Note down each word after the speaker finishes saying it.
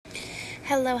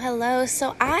Hello, hello.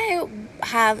 So I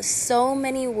have so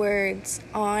many words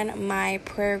on my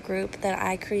prayer group that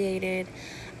I created.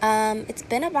 It's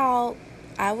been about,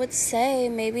 I would say,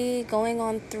 maybe going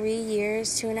on 3 years,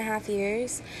 2.5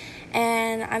 years.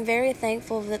 And I'm very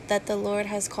thankful that the Lord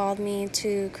has called me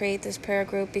to create this prayer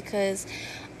group because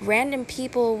random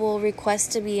people will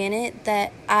request to be in it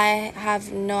that I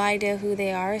have no idea who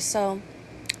they are. So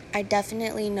I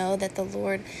definitely know that the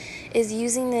Lord is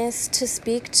using this to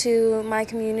speak to my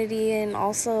community and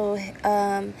also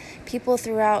people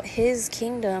throughout His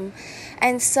kingdom.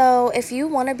 And so if you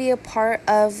want to be a part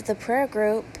of the prayer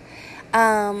group,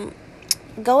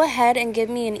 go ahead and give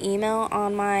me an email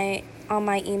on my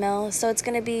email. So it's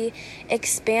going to be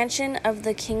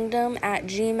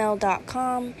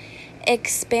expansionofthekingdom@gmail.com,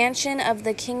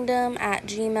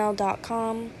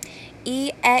 expansionofthekingdom@gmail.com,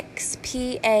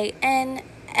 EXPANSION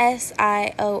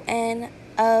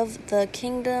of the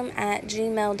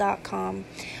kingdom@gmail.com.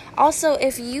 Also,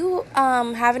 if you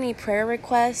have any prayer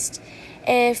requests,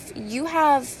 if you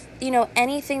have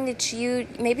anything that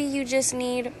maybe you just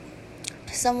need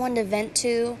someone to vent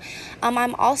to,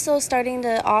 I'm also starting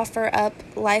to offer up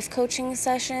life coaching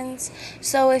sessions.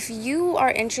 So if you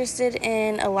are interested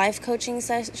in a life coaching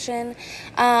session,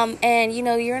 and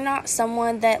you're not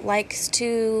someone that likes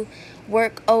to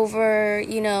work over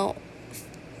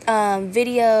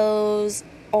videos,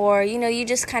 or you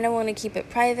just kind of want to keep it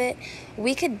private,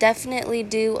 we could definitely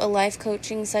do a life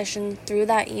coaching session through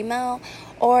that email.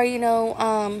 Or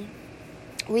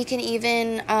we can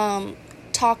even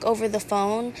talk over the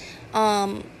phone,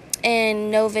 and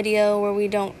no video, where we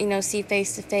don't see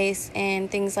face to face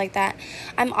and things like that.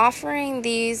 I'm offering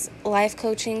these life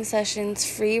coaching sessions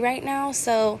free right now,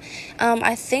 so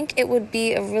I think it would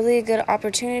be a really good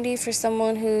opportunity for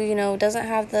someone who doesn't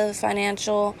have the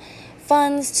financial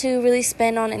funds to really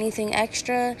spend on anything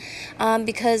extra,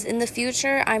 because in the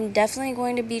future I'm definitely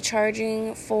going to be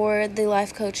charging for the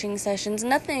life coaching sessions.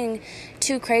 Nothing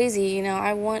too crazy.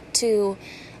 I want to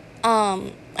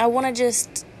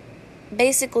just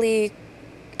basically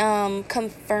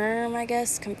confirm. I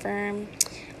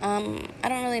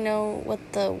don't really know what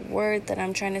the word that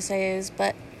I'm trying to say is,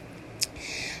 but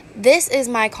this is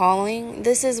my calling.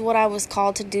 This is what I was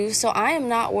called to do. So I am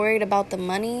not worried about the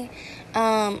money.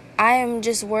 I am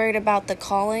just worried about the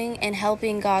calling and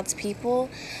helping God's people.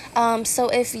 So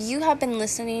if you have been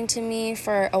listening to me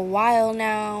for a while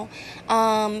now,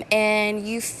 and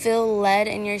you feel led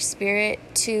in your spirit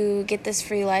to get this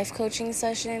free life coaching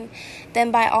session,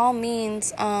 then by all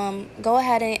means, go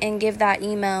ahead and give that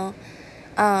email.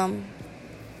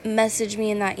 Message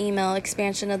me in that email,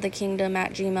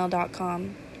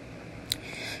 expansionofthekingdom@gmail.com.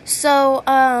 So,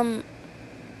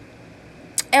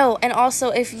 and also,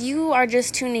 if you are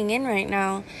just tuning in right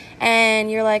now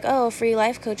and you're like, free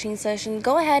life coaching session,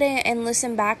 go ahead and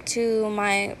listen back to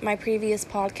my previous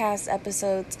podcast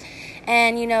episodes,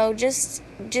 and just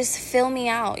fill me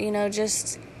out.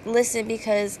 Just listen,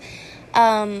 because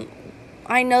I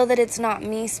know that it's not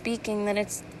me speaking, that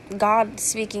it's God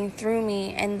speaking through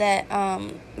me, and that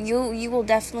you will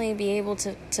definitely be able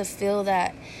to feel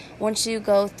that once you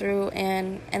go through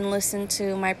and listen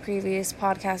to my previous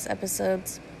podcast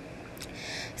episodes.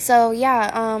 So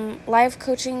yeah, live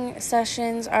coaching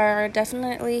sessions are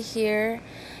definitely here,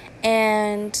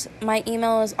 and my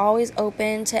email is always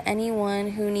open to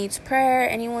anyone who needs prayer,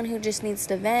 anyone who just needs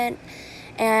to vent,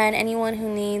 and anyone who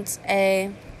needs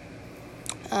a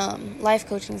life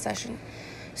coaching session.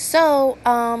 So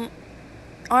on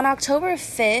October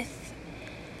 5th,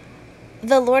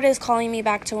 the Lord is calling me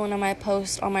back to one of my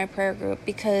posts on my prayer group,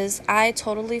 because I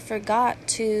totally forgot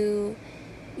to,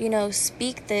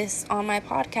 speak this on my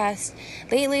podcast.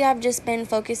 Lately, I've just been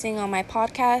focusing on my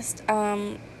podcast.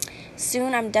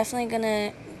 Soon, I'm definitely going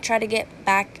to try to get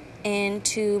back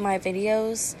into my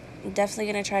videos. I'm definitely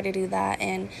going to try to do that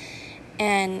and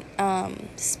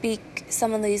speak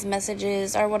some of these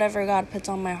messages or whatever God puts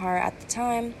on my heart at the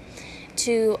time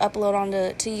to upload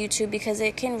to YouTube, because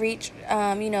it can reach,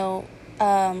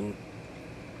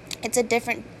 it's a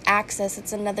different access.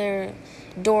 It's another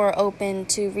door open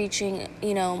to reaching,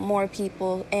 more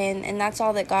people. And that's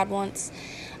all that God wants.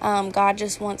 God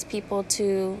just wants people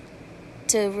to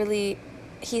really,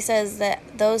 He says that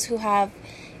those who have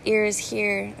ears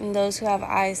hear and those who have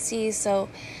eyes see. So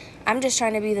I'm just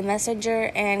trying to be the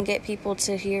messenger and get people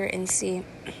to hear and see.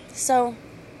 So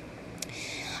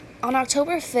on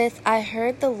October 5th, I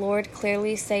heard the Lord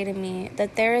clearly say to me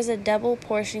that there is a double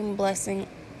portion blessing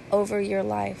over your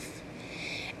life.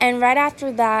 And right after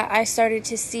that, I started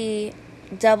to see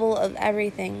double of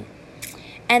everything.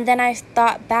 And then I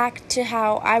thought back to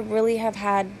how I really have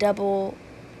had double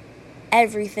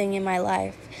everything in my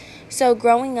life. So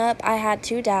growing up, I had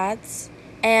two dads,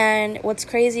 and what's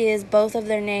crazy is both of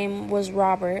their name was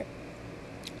Robert.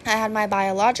 I had my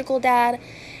biological dad,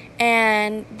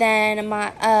 and then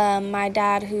my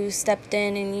dad who stepped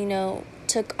in and,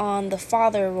 took on the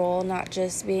father role, not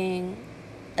just being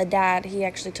a dad. He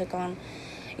actually took on,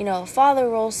 a father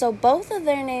role. So both of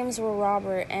their names were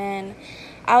Robert, and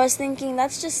I was thinking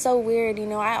that's just so weird.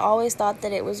 I always thought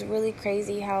that it was really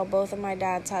crazy how both of my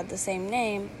dads had the same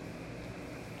name.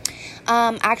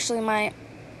 Actually,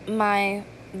 my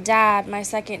dad, my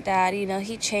second dad,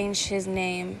 he changed his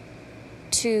name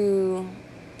to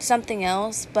something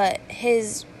else, but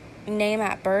his name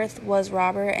at birth was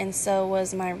Robert, and so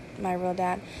was my real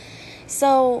dad.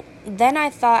 So then I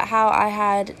thought how I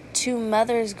had two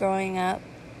mothers growing up.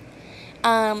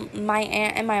 My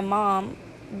aunt and my mom,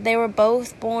 they were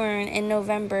both born in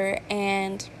November,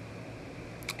 and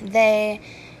they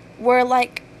were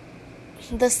like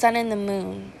the sun and the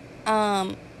moon.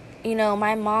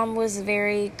 My mom was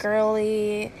very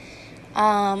girly,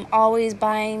 always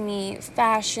buying me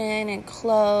fashion and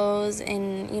clothes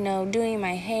and, doing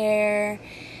my hair,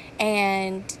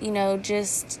 and,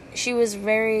 she was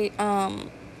very,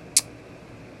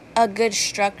 a good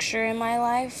structure in my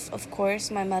life. Of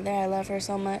course, my mother, I love her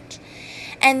so much.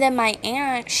 And then my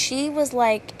aunt, she was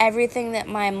like everything that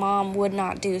my mom would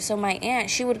not do. So my aunt,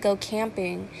 she would go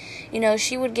camping.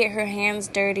 She would get her hands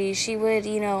dirty. She would,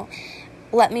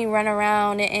 let me run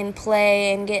around and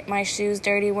play and get my shoes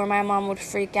dirty, where my mom would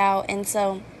freak out. And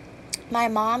so my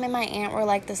mom and my aunt were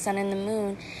like the sun and the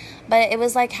moon. But it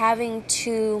was like having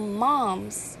two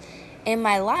moms in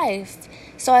my life.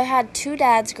 So I had two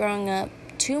dads growing up,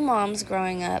 two moms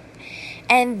growing up.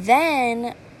 And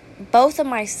then both of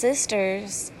my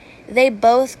sisters, they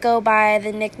both go by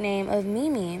the nickname of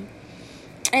Mimi.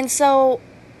 And so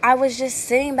I was just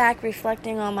sitting back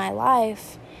reflecting on my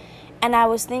life, and I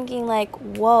was thinking like,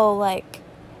 whoa, like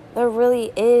there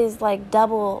really is like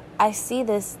double. I see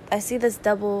this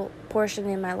double portion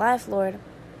in my life, Lord.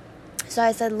 So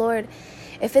I said, Lord,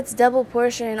 if it's double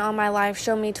portion on my life,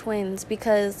 show me twins,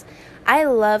 because I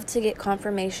love to get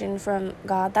confirmation from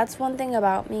God. That's one thing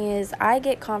about me, is I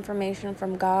get confirmation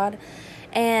from God,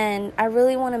 and I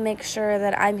really want to make sure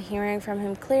that I'm hearing from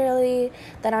Him clearly,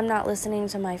 that I'm not listening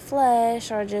to my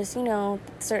flesh or just,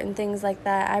 certain things like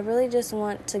that. I really just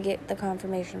want to get the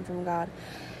confirmation from God.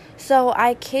 So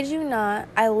I kid you not,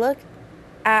 I look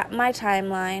at my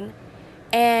timeline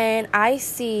and I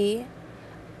see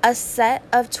a set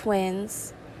of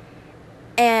twins,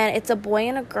 and it's a boy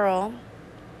and a girl.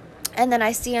 And then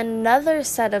I see another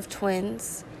set of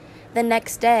twins the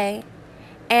next day,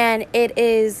 and it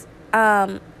is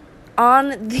on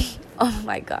the oh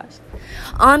my gosh,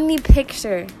 on the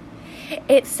picture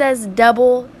it says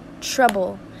double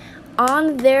trouble.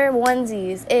 On their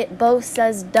onesies it both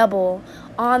says double.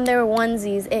 On their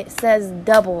onesies it says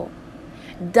double.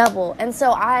 And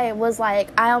so I was like,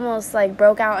 I almost like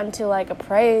broke out into like a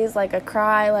praise, like a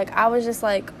cry. Like I was just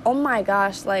like, oh my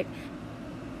gosh, like,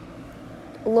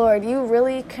 Lord, you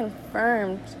really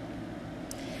confirmed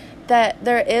that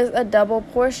there is a double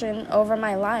portion over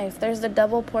my life. There's a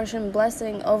double portion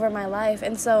blessing over my life.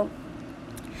 And so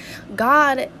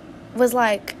God was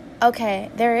like,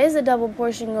 okay, there is a double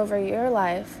portion over your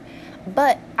life,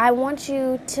 but I want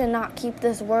you to not keep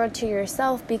this word to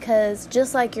yourself, because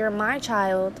just like you're my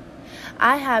child,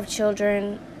 I have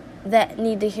children that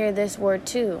need to hear this word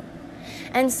too.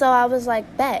 And so I was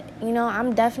like, bet,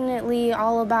 I'm definitely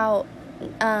all about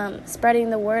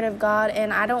spreading the word of God.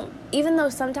 And I don't, even though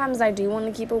sometimes I do want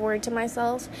to keep a word to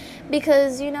myself,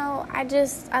 because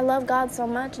I love God so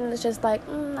much, and it's just like,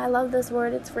 I love this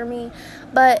word, it's for me.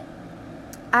 But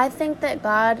I think that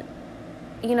God,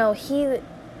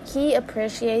 he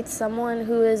appreciates someone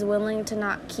who is willing to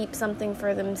not keep something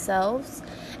for themselves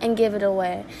and give it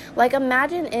away. Like,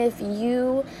 imagine if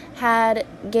you had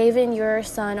given your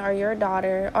son or your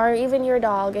daughter, or even your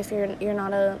dog, if you're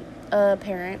not a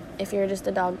parent, if you're just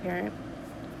a dog parent,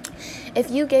 if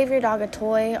you gave your dog a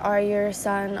toy, or your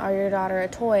son or your daughter a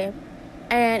toy,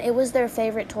 and it was their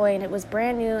favorite toy and it was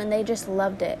brand new and they just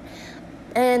loved it,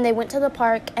 and they went to the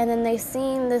park and then they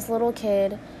seen this little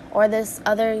kid or this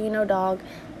other dog,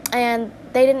 and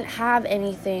they didn't have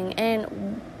anything,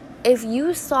 and if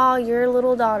you saw your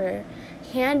little daughter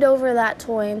hand over that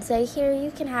toy and say, here,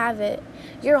 you can have it,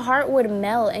 your heart would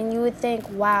melt and you would think,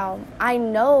 wow, I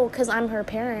know, because I'm her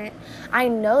parent, I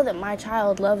know that my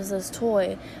child loves this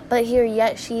toy, but here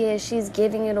yet she's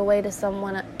giving it away to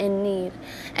someone in need.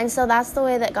 And so that's the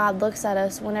way that God looks at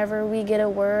us whenever we get a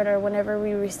word or whenever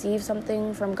we receive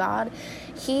something from God.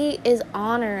 He is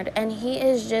honored, and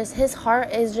his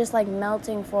heart is just like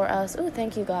melting for us. Ooh,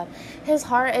 thank you, God. His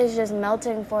heart is just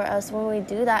melting for us when we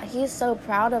do that. He's so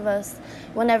proud of us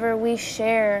whenever we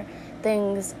share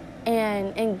things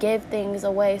and give things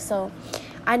away. So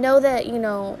I know that,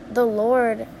 the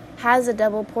Lord has a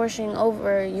double portion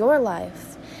over your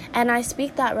life. And I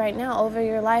speak that right now over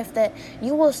your life, that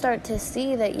you will start to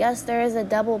see that, yes, there is a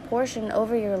double portion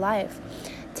over your life.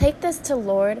 Take this to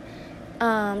Lord.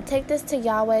 Take this to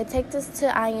Yahweh. Take this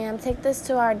to I Am. Take this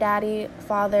to our Daddy,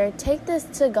 Father. Take this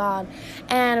to God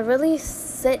and really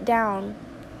sit down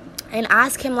and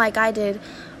ask Him like I did.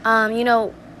 Show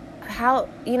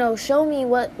me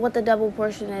what the double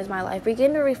portion is in my life.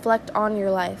 Begin to reflect on your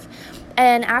life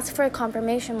and ask for a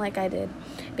confirmation like I did.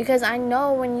 Because I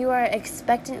know when you are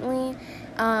expectantly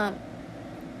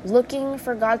looking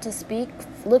for God to speak,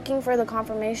 looking for the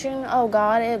confirmation,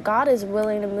 God is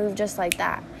willing to move just like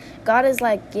that. God is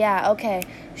like, yeah, okay,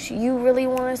 you really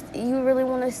want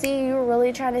to see, you're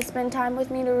really trying to spend time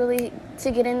with me to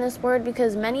get in this word,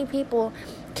 because many people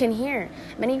can hear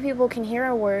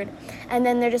a word and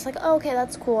then they're just like, oh, okay,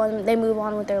 that's cool, and they move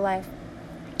on with their life.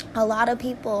 A lot of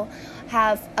people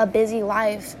have a busy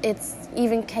life. It's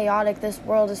even chaotic. This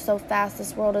world is so fast.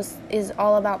 This world is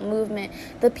all about movement.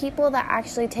 The people that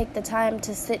actually take the time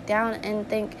to sit down and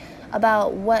think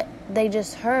about what they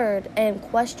just heard and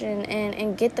question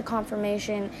and get the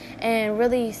confirmation and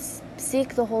really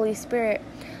seek the Holy Spirit,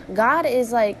 God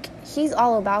is like, He's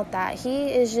all about that.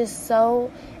 He is just so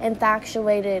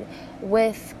infatuated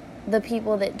with the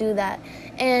people that do that.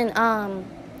 And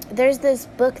there's this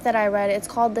book that I read. It's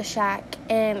called The Shack,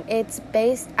 and it's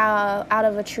based out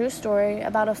of a true story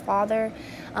about a father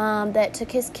that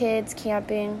took his kids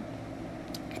camping,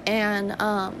 and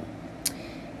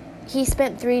he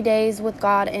spent 3 days with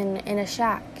God in a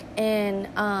shack. And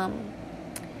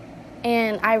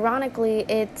ironically,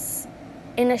 it's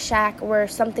in a shack where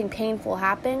something painful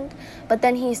happened, but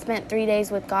then he spent 3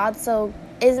 days with God. So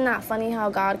isn't that funny how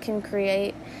God can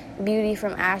create beauty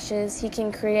from ashes? He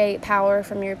can create power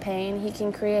from your pain. He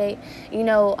can create,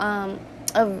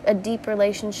 a deep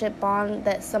relationship bond,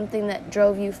 that's something that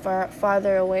drove you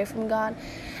farther away from God.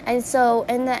 And so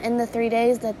in the 3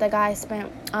 days that the guy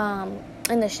spent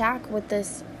in the shack with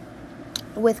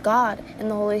God and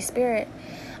the Holy Spirit,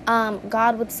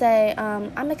 God would say,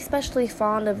 I'm especially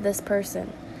fond of this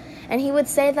person. And He would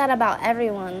say that about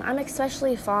everyone. I'm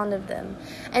especially fond of them.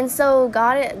 And so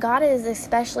God is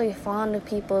especially fond of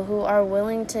people who are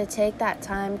willing to take that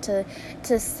time to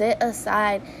sit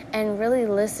aside and really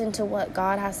listen to what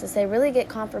God has to say, really get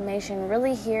confirmation,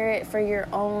 really hear it for your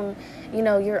own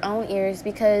ears.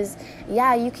 Because,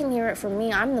 yeah, you can hear it from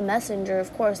me. I'm the messenger,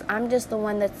 of course. I'm just the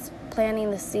one that's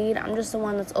planting the seed. I'm just the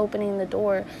one that's opening the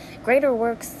door. Greater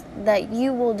works that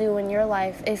you will do in your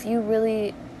life if you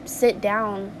really sit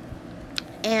down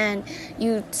and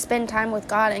you spend time with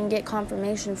God and get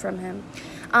confirmation from Him.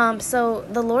 So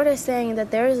the Lord is saying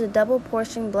that there is a double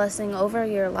portion blessing over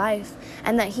your life,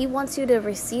 and that He wants you to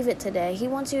receive it today. He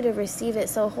wants you to receive it.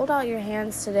 So hold out your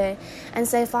hands today and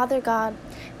say, Father God,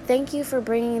 thank you for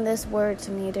bringing this word to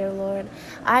me, dear Lord.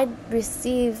 I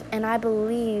receive and I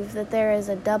believe that there is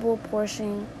a double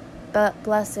portion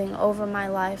blessing over my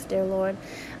life, dear Lord.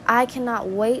 I cannot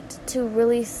wait to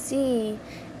really see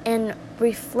and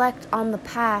reflect on the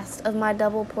past of my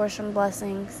double portion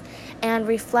blessings, and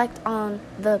reflect on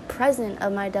the present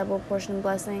of my double portion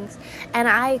blessings. And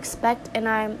I expect, and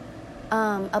I'm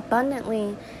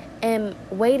abundantly am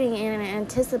waiting in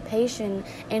anticipation,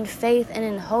 in faith, and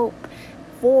in hope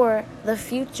for the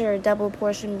future double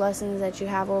portion blessings that you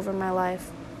have over my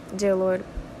life, dear Lord.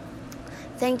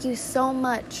 Thank you so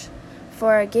much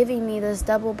for giving me this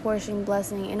double portion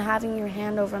blessing and having your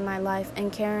hand over my life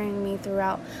and carrying me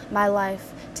throughout my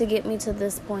life to get me to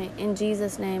this point. In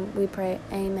Jesus' name we pray,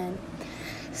 amen.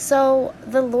 So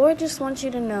the Lord just wants you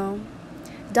to know,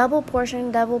 double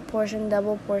portion, double portion,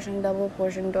 double portion, double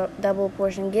portion, double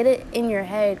portion. Get it in your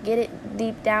head. Get it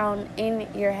deep down in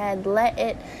your head. Let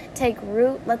it take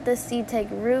root. Let the seed take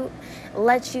root.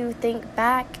 Let you think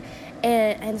back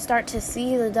and start to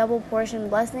see the double portion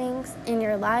blessings in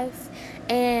your life.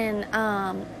 And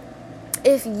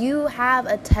if you have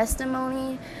a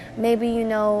testimony, maybe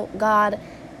God,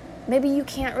 maybe you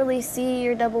can't really see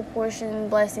your double portion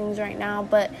blessings right now,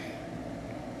 but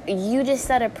you just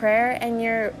said a prayer and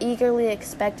you're eagerly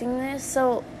expecting this.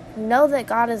 So know that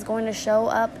God is going to show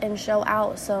up and show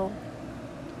out. So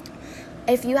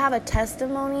if you have a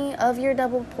testimony of your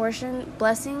double portion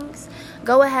blessings,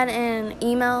 go ahead and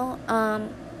email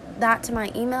that to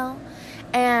my email.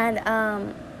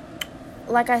 And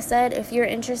like I said, if you're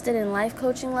interested in life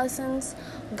coaching lessons,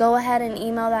 go ahead and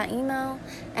email that email.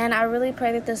 And I really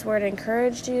pray that this word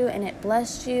encouraged you and it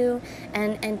blessed you.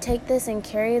 And take this and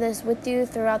carry this with you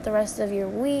throughout the rest of your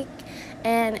week.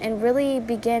 And really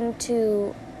begin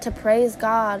to praise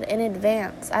God in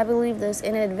advance. I believe this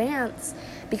in advance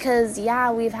because,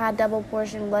 yeah, we've had double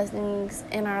portion blessings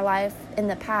in our life in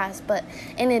the past. But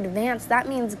in advance, that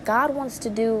means God wants to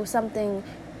do something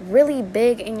really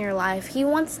big in your life. He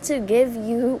wants to give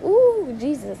you,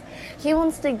 He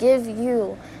wants to give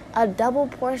you a double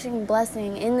portion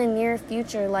blessing in the near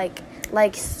future, like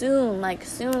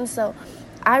soon. So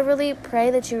I really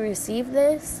pray that you receive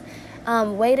this.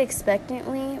 Wait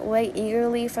expectantly, wait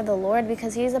eagerly for the Lord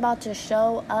because He's about to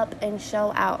show up and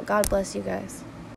show out. God bless you guys.